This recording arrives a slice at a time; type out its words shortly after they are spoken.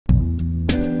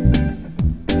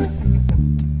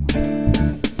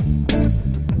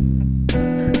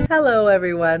Hello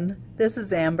everyone, this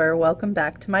is Amber. Welcome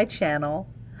back to my channel.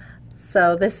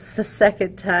 So this is the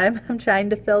second time I'm trying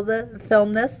to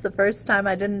film this. The first time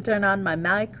I didn't turn on my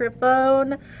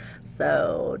microphone,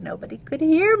 so nobody could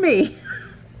hear me.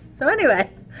 So anyway,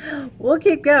 we'll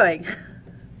keep going.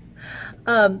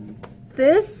 I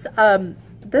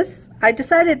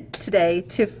decided today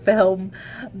to film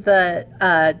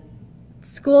the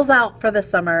School's Out for the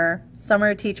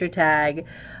Summer teacher tag.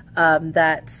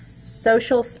 That's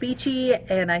Social Speechie,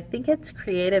 and I think it's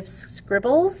Creative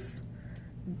Scribbles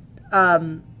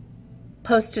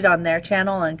posted on their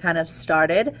channel and kind of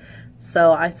started.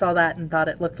 So I saw that and thought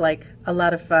it looked like a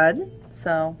lot of fun.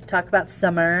 So talk about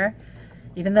summer,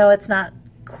 even though it's not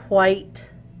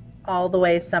quite all the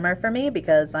way summer for me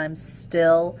because I'm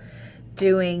still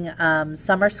doing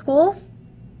summer school.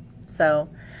 So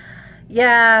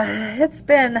yeah, it's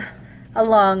been a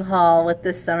long haul with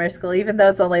this summer school, even though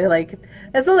it's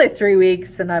only 3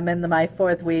 weeks and I'm in my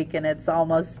 4th week and it's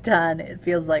almost done. It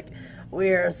feels like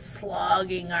we're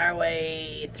slogging our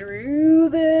way through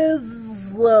this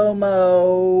slow-mo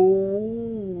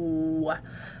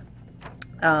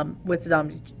with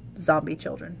zombie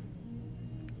children.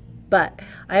 But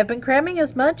I have been cramming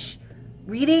as much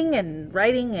reading and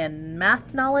writing and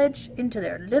math knowledge into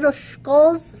their little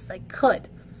skulls as I could.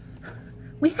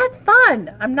 We had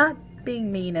fun. I'm not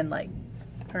being mean and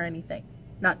or anything.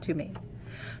 Not too mean.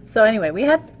 So anyway,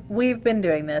 we've been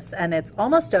doing this and it's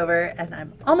almost over and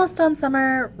I'm almost on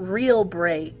summer real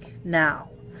break now.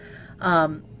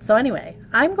 So anyway,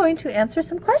 I'm going to answer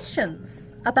some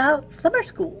questions about summer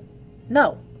school.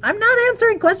 No, I'm not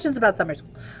answering questions about summer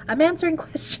school. I'm answering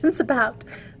questions about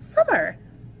summer.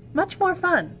 Much more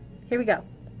fun. Here we go.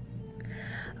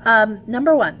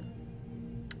 Number 1,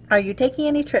 are you taking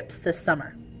any trips this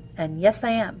summer? And yes, I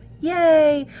am.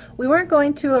 Yay! We weren't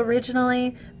going to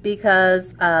originally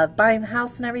because of buying the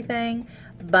house and everything,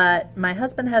 but my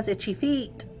husband has itchy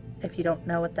feet. If you don't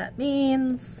know what that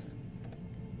means,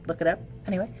 look it up.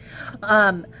 Anyway,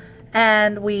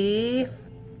 and we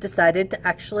decided to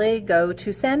actually go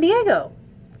to San Diego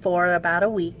for about a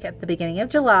week at the beginning of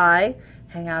July,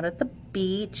 hang out at the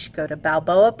beach, go to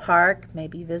Balboa Park,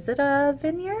 maybe visit a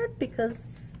vineyard because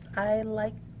I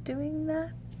like doing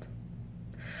that.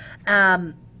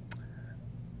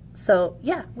 So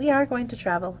yeah, we are going to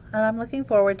travel and I'm looking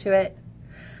forward to it.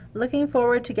 Looking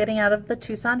forward to getting out of the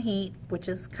Tucson heat, which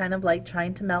is kind of like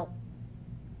trying to melt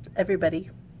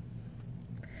everybody.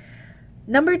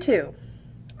 Number 2,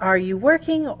 are you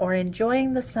working or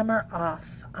enjoying the summer off?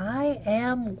 I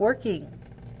am working.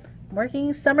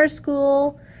 Working summer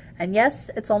school, and yes,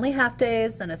 it's only half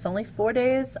days and it's only 4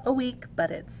 days a week,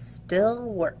 but it's still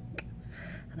work.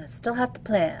 And I still have to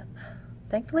plan.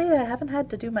 Thankfully, I haven't had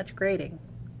to do much grading.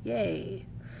 Yay.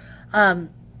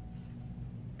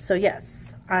 So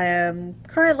yes, I am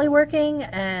currently working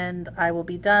and I will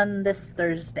be done this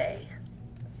Thursday.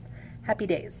 Happy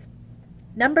days.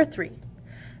 Number 3,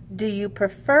 do you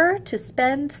prefer to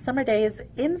spend summer days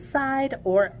inside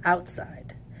or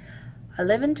outside? I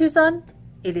live in Tucson.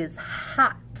 It is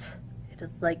hot. It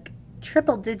is like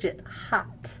triple-digit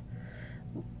hot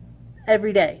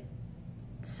every day.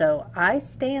 So I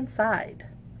stay inside.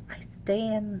 I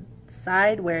stay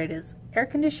inside where it is air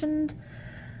conditioned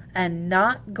and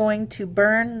not going to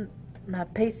burn my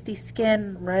pasty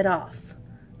skin right off.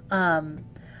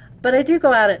 But I do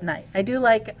go out at night. I do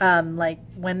like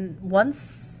when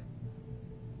once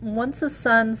the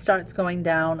sun starts going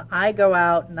down, I go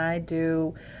out and I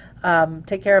do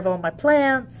take care of all my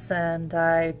plants and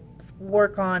I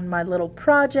work on my little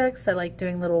projects. I like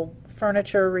doing little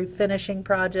furniture refinishing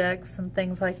projects and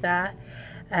things like that.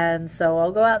 And so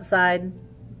I'll go outside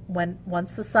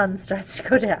once the sun starts to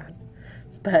go down.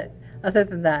 But other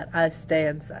than that, I stay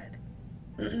inside.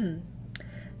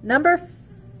 Number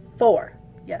 4,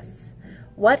 yes.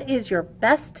 What is your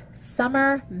best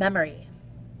summer memory?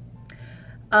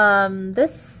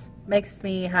 This makes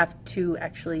me have to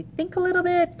actually think a little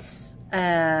bit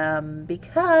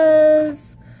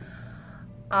because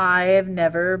I have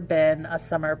never been a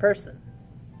summer person.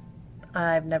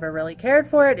 I've never really cared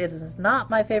for it. It is not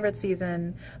my favorite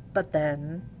season. But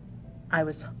then I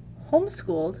was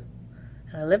homeschooled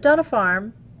and I lived on a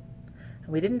farm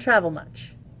and we didn't travel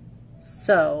much.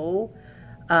 So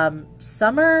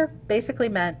summer basically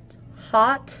meant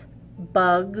hot,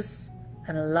 bugs,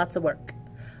 and lots of work.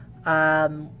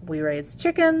 We raised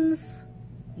chickens.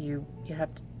 You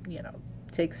have to,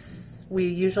 we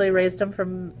usually raised them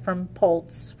from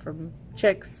poults, from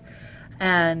chicks,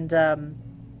 and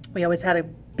we always had a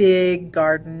big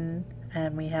garden,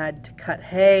 and we had to cut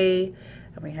hay,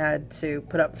 and we had to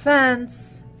put up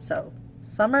fence. So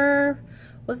summer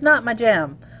was not my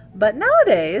jam, But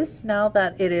nowadays, now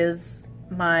that it is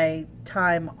my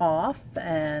time off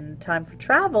and time for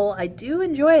travel, I do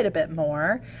enjoy it a bit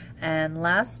more. And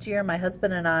last year, my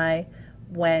husband and I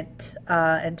went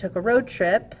and took a road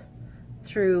trip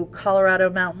through Colorado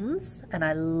mountains, and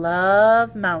I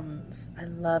love mountains. I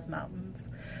love mountains.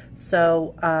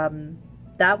 So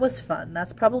that was fun.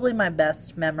 That's probably my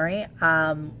best memory.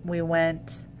 We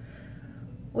went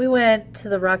to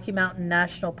the Rocky Mountain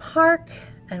National Park,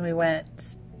 and we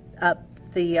went up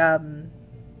the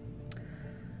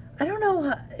I don't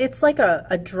know, it's like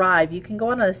a drive. You can go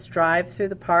on this drive through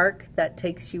the park that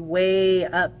takes you way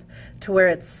up to where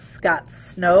it's got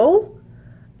snow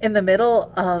in the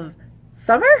middle of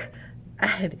summer,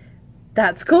 and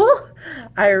that's cool.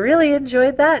 I really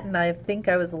enjoyed that, and I think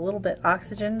I was a little bit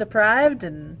oxygen deprived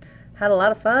and had a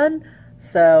lot of fun.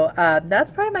 So that's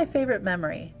probably my favorite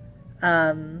memory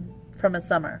from a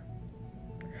summer.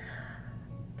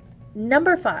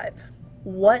 Number 5.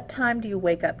 What time do you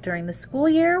wake up during the school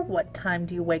year? What time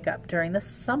do you wake up during the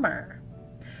summer?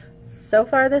 So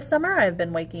far this summer, I've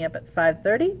been waking up at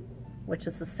 5:30, which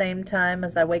is the same time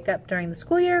as I wake up during the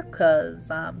school year because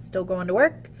I'm still going to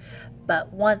work.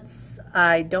 But once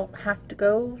I don't have to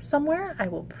go somewhere, I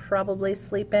will probably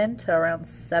sleep in to around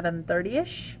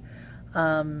 7:30-ish,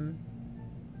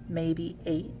 maybe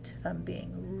 8 if I'm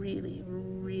being really,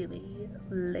 really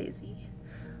lazy.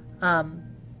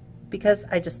 Because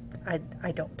I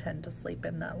don't tend to sleep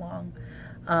in that long.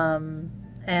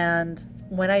 And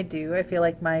when I do, I feel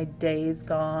like my day's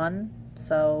gone.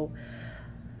 So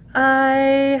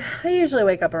I usually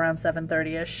wake up around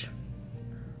 7:30-ish.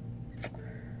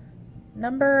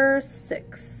 Number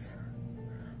 6.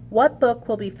 What book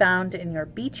will be found in your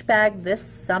beach bag this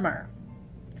summer?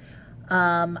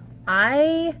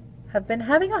 I have been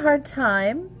having a hard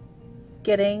time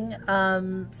getting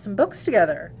some books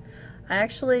together. I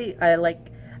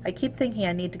keep thinking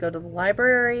I need to go to the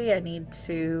library. I need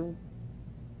to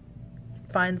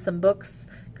find some books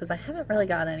because I haven't really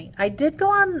got any. I did go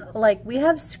on, we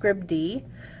have Scribd,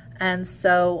 and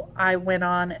so I went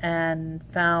on and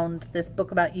found this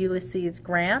book about Ulysses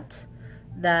Grant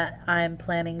that I'm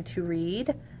planning to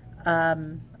read.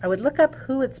 I would look up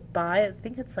who it's by. I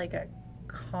think it's like a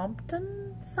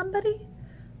Compton somebody.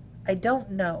 I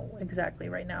don't know exactly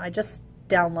right now. I just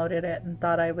downloaded it and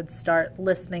thought I would start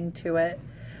listening to it.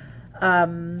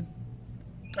 I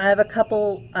have a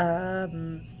couple,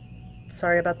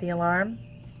 sorry about the alarm,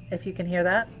 if you can hear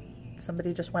that.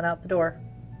 Somebody just went out the door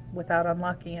without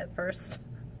unlocking it first.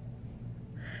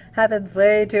 Happens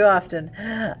way too often.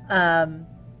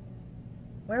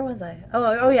 Where was I?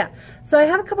 Oh yeah. So I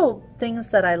have a couple things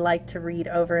that I like to read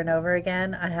over and over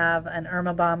again. I have an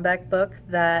Irma Bombeck book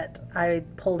that I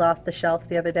pulled off the shelf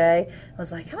the other day. I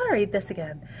was like, I want to read this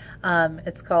again.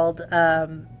 It's called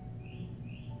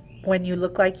When You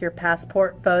Look Like Your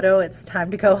Passport Photo, It's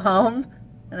Time to Go Home.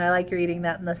 And I like reading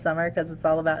that in the summer because it's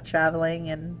all about traveling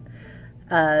and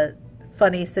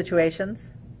funny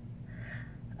situations.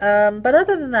 But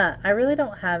other than that, I really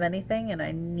don't have anything, and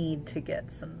I need to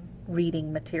get some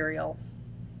reading material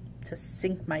to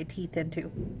sink my teeth into.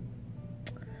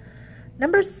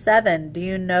 Number 7, do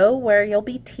you know where you'll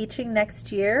be teaching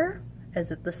next year?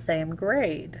 Is it the same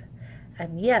grade?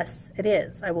 And yes, it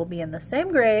is. I will be in the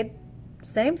same grade,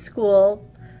 same school,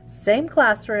 same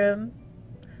classroom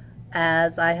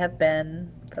as I have been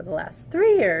for the last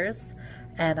 3 years,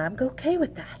 and I'm okay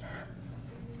with that.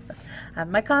 I have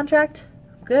my contract,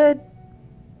 I'm good,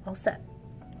 all set.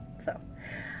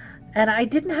 And I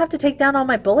didn't have to take down all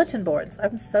my bulletin boards.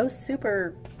 I'm so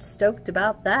super stoked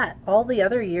about that. All the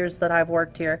other years that I've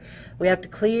worked here, we have to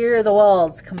clear the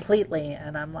walls completely.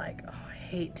 And I'm like, oh, I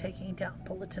hate taking down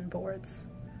bulletin boards.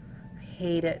 I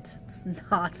hate it. It's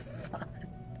not fun.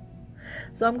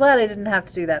 So I'm glad I didn't have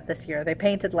to do that this year. They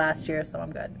painted last year, so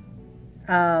I'm good.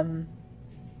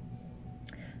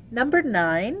 Number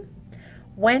 9,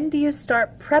 when do you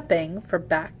start prepping for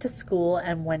back to school,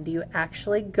 and when do you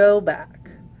actually go back?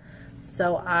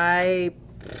 So I've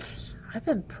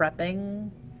been prepping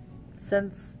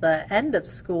since the end of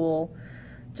school,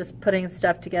 just putting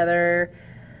stuff together.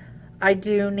 I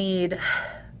do need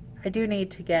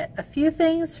to get a few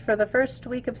things for the first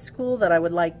week of school that I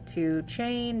would like to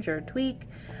change or tweak.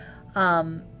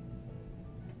 I'll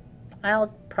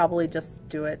probably just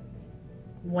do it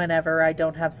whenever I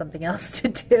don't have something else to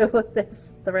do with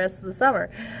the rest of the summer.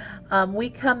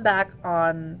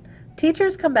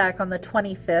 Teachers come back on the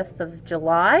 25th of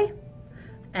July,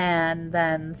 and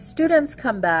then students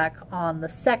come back on the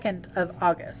 2nd of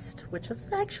August, which is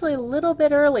actually a little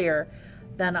bit earlier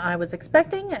than I was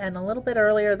expecting and a little bit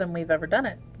earlier than we've ever done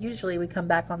it. Usually we come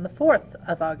back on the 4th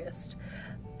of August.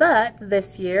 But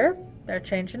this year, they're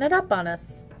changing it up on us.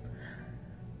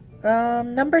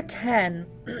 Number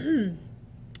 10.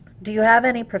 Do you have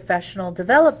any professional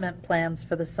development plans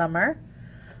for the summer?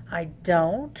 I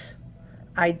don't.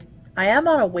 I am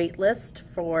on a wait list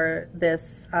for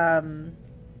this,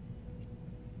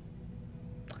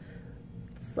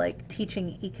 it's like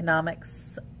teaching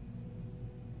economics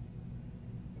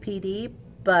PD,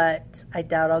 but I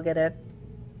doubt I'll get it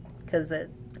because it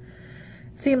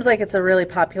seems like it's a really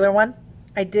popular one.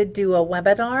 I did do a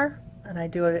webinar, and I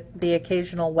do the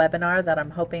occasional webinar that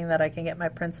I'm hoping that I can get my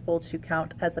principal to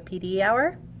count as a PD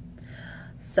hour.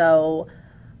 So,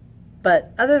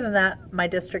 but other than that, my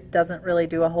district doesn't really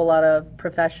do a whole lot of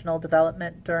professional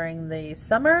development during the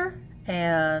summer,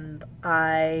 and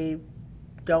I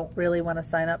don't really want to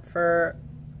sign up for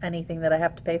anything that I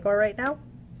have to pay for right now.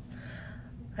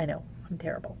 I know, I'm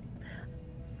terrible.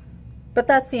 But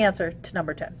that's the answer to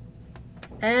number 10.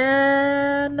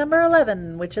 And number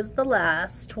 11, which is the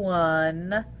last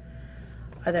one.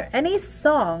 Are there any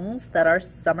songs that are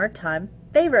summertime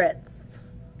favorites?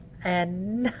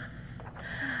 And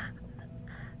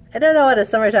I don't know what a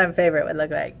summertime favorite would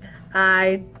look like.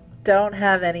 I don't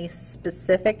have any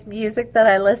specific music that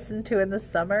I listen to in the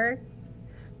summer.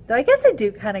 Though I guess I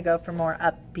do kind of go for more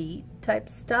upbeat type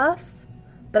stuff.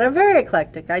 But I'm very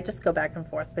eclectic. I just go back and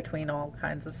forth between all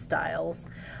kinds of styles.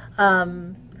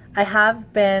 I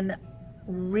have been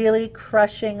really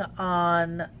crushing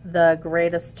on the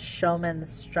Greatest Showman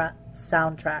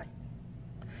soundtrack.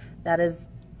 That is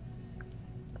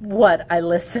what I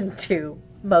listen to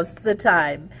most of the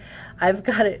time. I've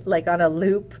got it like on a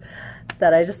loop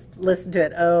that I just listen to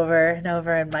it over and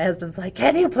over, and my husband's like,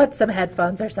 can you put some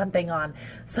headphones or something on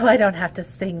so I don't have to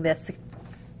sing this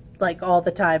like all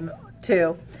the time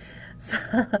too.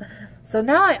 So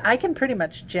now I can pretty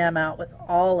much jam out with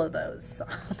all of those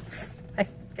songs. I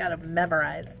got them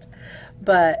memorized,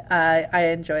 but I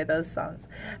enjoy those songs.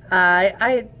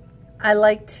 I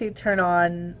like to turn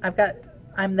on.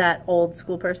 I'm that old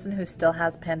school person who still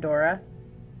has Pandora.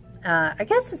 I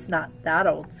guess it's not that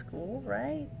old school,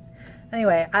 right?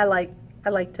 Anyway, I like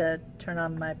to turn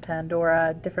on my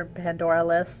different Pandora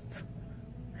lists.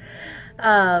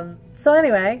 So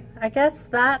anyway, I guess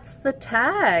that's the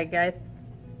tag. I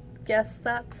guess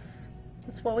that's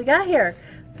what we got here.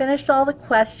 Finished all the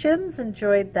questions,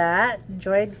 enjoyed that,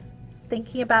 enjoyed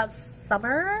thinking about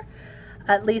summer,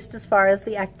 at least as far as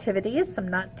the activities. I'm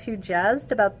not too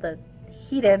jazzed about the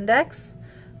heat index,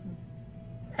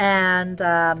 and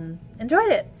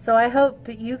enjoyed it. So I hope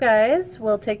you guys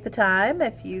will take the time,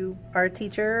 if you are a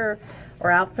teacher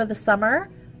or out for the summer,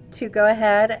 to go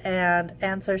ahead and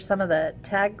answer some of the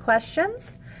tag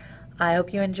questions. I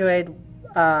hope you enjoyed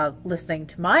listening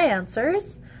to my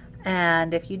answers,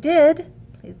 and if you did,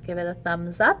 please give it a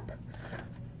thumbs up,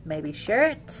 maybe share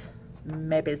it,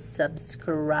 maybe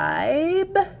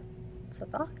subscribe. It's a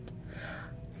thought.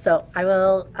 So I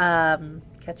will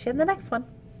catch you in the next one.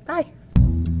 Bye.